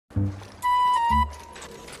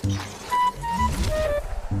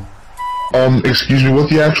Excuse me, what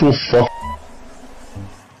the actual fuck?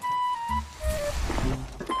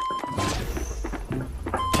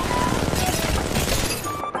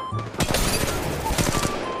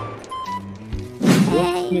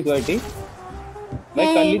 भाई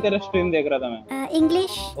कल ही तेरा स्ट्रीम देख रहा था मैं.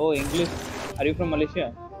 English? Oh, English. Are you from Malaysia?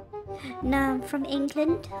 No, I'm from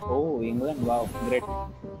England. Oh, England. Wow, great.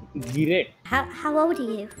 Great. How old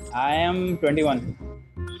are you? I am 21.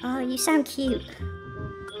 Oh, you sound cute.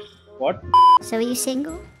 What? So are you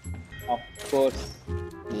single? Of course.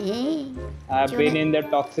 Hey. I've been in that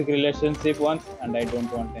toxic relationship once and I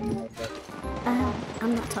don't want any more of that.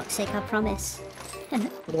 I'm not toxic, I promise.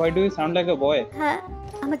 But why do you sound like a boy?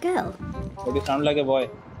 I'm a girl. But you sound like a boy.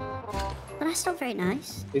 But that's not very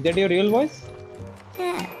nice. Is that your real voice?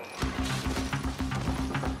 Yeah.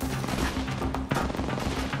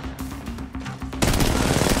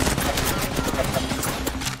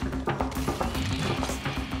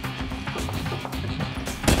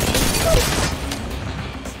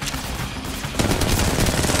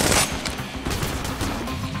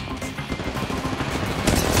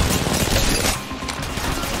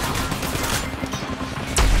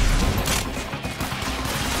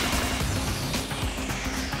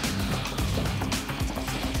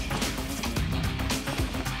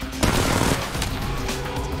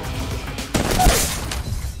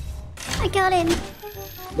 I got him.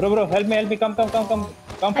 Bro, help me. Come fast, bro. Come.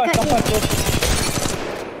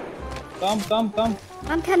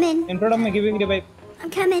 I'm coming. In front of me, giving revive. I'm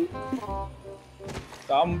coming.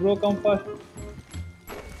 Come, bro, come fast.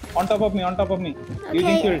 On top of me. Okay.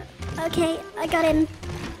 Using shield. Okay, I got him.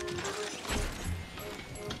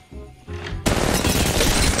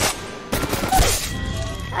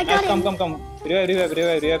 I got him. Come.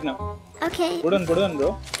 Revive now. Okay. Good on,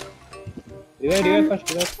 bro. Revive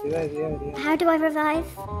first. Revive. How do I revive?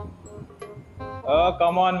 Oh,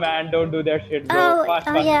 come on, man. Don't do that shit, bro. Fast.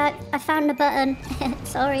 Yeah. I found the button.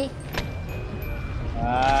 Sorry.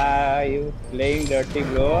 You playing dirty,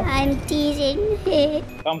 bro. I'm teasing.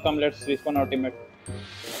 Come. Let's respawn our teammate.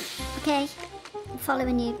 Okay. I'm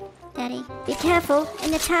following you, Daddy. Be careful.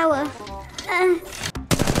 In the tower.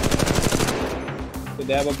 So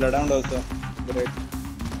they have a bloodhound also. Great.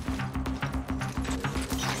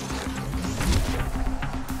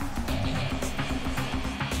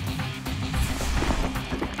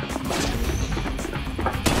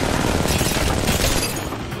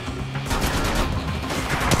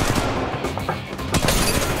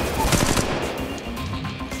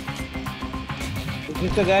 Is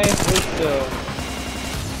this the guy who's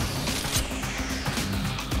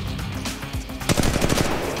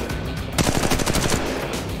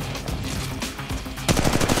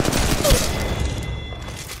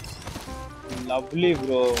lovely,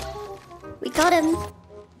 bro. We got him.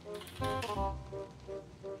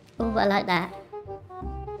 Oh, I like that.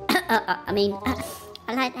 I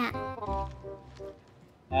like that.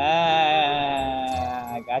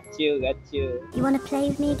 Got you. You want to play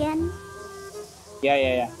with me again?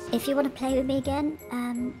 Yeah. If you want to play with me again,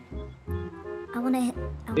 I want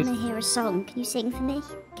to hear a song. Can you sing for me?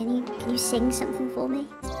 Can you sing something for me?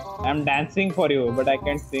 I'm dancing for you, but I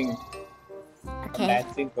can't sing. Okay.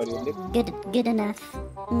 Dancing for you. Good enough.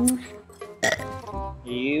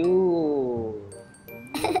 You.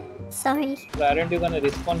 Sorry. So aren't you gonna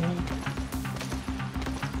respond him?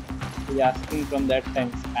 He's asking from that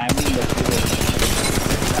time, spamming the keyboard.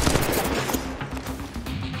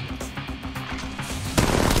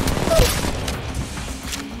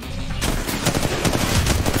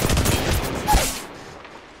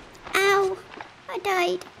 Ow! I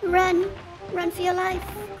died. Run for your life.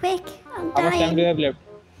 Quick, I'm dying. How much time do you have left?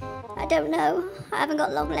 I don't know. I haven't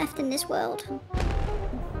got long left in this world.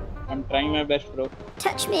 I'm trying my best, bro.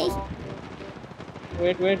 Touch me.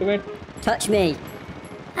 Wait. Touch me.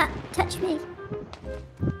 Touch me.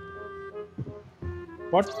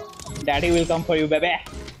 What? Daddy will come for you, baby.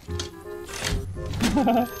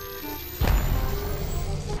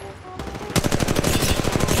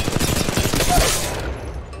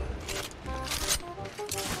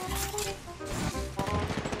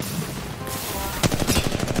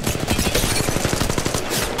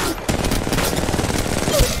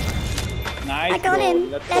 Nice, I got bro.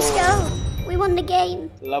 him. Let's go. We won the game.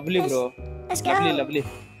 Lovely, bro. Let's go. Lovely.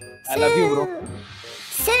 I love you, bro.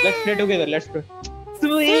 Let's play together. Let's play.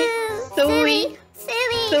 Sweet. Yeah,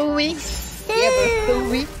 bro.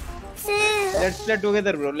 Sweet. Let's play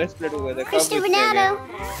together, bro. Let's play together. Cristiano Ronaldo.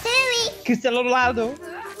 Cristiano Ronaldo.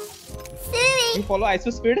 You follow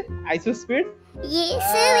ISO speed?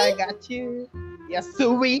 Yeah, I got you. Yeah,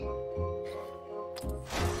 sweet.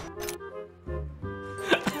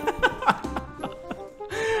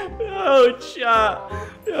 Oh, chat.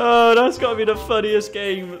 Oh, that's got to be the funniest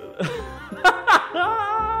game.